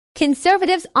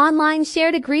Conservatives online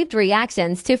shared aggrieved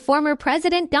reactions to former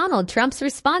President Donald Trump's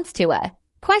response to a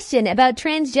question about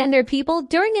transgender people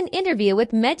during an interview with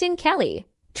Megyn Kelly.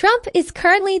 Trump is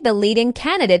currently the leading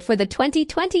candidate for the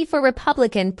 2024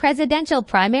 Republican presidential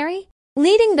primary,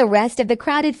 leading the rest of the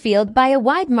crowded field by a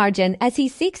wide margin as he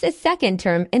seeks a second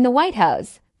term in the White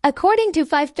House. According to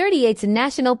 538's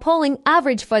national polling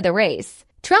average for the race,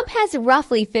 Trump has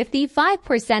roughly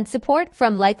 55% support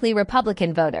from likely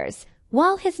Republican voters,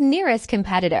 while his nearest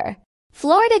competitor,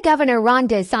 Florida Governor Ron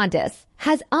DeSantis,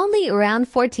 has only around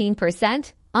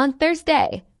 14%. On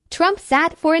Thursday, Trump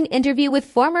sat for an interview with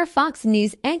former Fox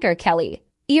News anchor Kelly,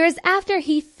 years after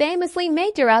he famously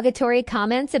made derogatory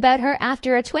comments about her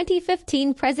after a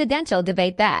 2015 presidential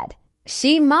debate that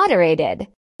she moderated.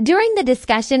 During the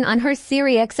discussion on her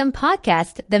SiriusXM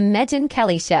podcast, The Megyn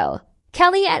Kelly Show,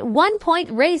 Kelly at one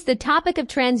point raised the topic of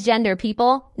transgender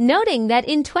people, noting that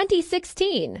in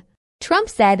 2016, Trump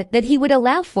said that he would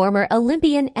allow former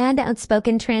Olympian and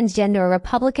outspoken transgender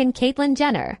Republican Caitlyn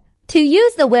Jenner to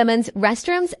use the women's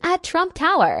restrooms at Trump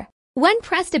Tower. When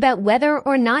pressed about whether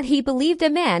or not he believed a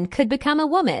man could become a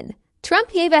woman, Trump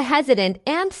gave a hesitant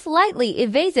and slightly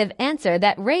evasive answer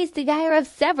that raised the ire of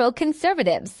several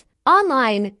conservatives.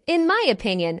 Online, in my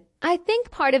opinion, I think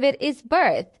part of it is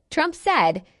birth. Trump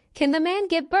said, "Can the man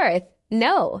give birth?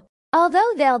 No."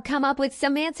 Although they'll come up with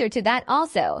some answer to that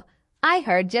also. I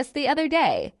heard just the other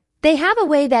day, they have a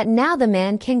way that now the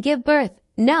man can give birth.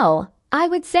 No, I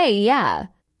would say yeah.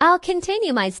 I'll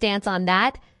continue my stance on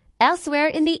that. Elsewhere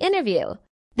in the interview,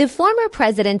 the former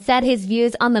president said his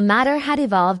views on the matter had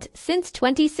evolved since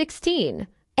 2016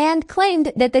 and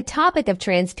claimed that the topic of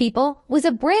trans people was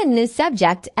a brand new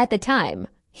subject at the time.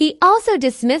 He also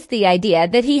dismissed the idea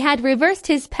that he had reversed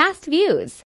his past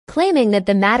views, claiming that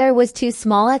the matter was too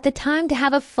small at the time to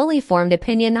have a fully formed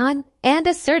opinion on, and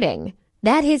asserting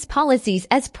that his policies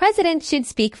as president should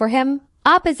speak for him.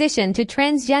 Opposition to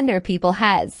transgender people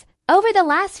has, over the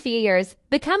last few years,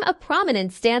 become a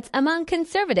prominent stance among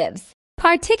conservatives,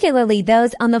 particularly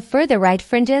those on the further right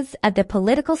fringes of the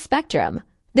political spectrum.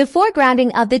 The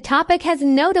foregrounding of the topic has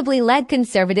notably led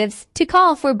conservatives to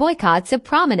call for boycotts of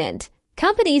prominent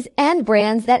companies and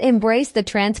brands that embrace the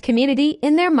trans community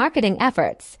in their marketing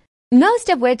efforts, most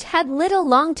of which had little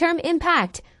long-term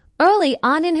impact early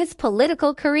on in his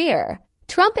political career.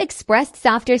 Trump expressed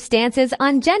softer stances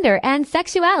on gender and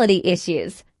sexuality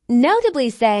issues,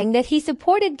 notably saying that he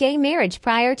supported gay marriage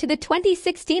prior to the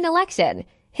 2016 election.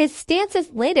 His stances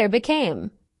later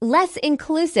became less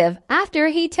inclusive after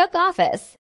he took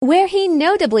office, where he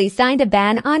notably signed a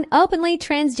ban on openly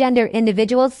transgender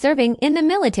individuals serving in the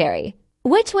military,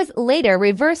 which was later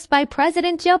reversed by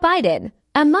President Joe Biden.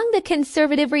 Among the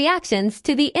conservative reactions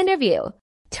to the interview,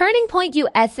 Turning Point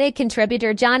USA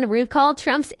contributor John Root called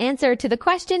Trump's answer to the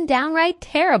question downright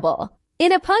terrible.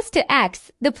 In a post to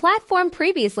X, the platform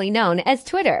previously known as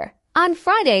Twitter, on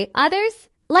Friday, others,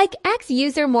 like X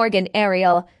user Morgan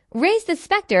Ariel, raised the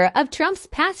specter of Trump's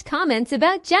past comments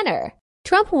about Jenner.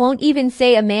 Trump won't even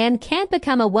say a man can't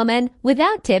become a woman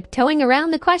without tiptoeing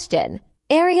around the question,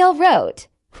 Ariel wrote,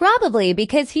 probably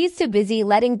because he's too busy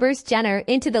letting Bruce Jenner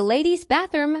into the ladies'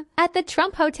 bathroom at the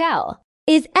Trump Hotel.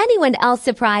 Is anyone else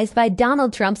surprised by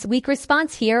Donald Trump's weak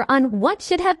response here on what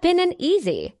should have been an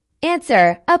easy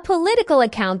answer? A political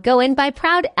account going by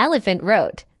Proud Elephant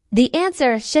wrote, the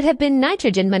answer should have been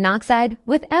nitrogen monoxide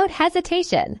without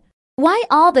hesitation. Why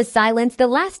all the silence the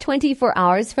last 24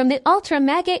 hours from the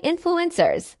ultra-mega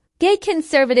influencers? Gay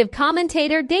conservative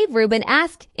commentator Dave Rubin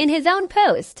asked in his own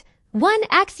post. One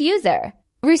X user,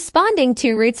 responding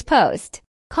to Root's post,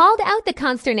 called out the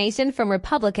consternation from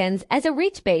Republicans as a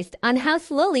reach based on how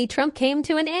slowly Trump came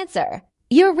to an answer.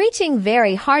 You're reaching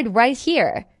very hard right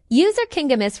here, user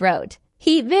Kingamus wrote.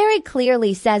 He very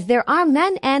clearly says there are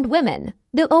men and women.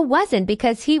 The O wasn't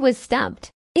because he was stumped.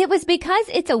 It was because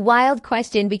it's a wild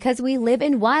question because we live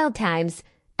in wild times,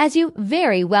 as you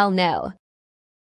very well know.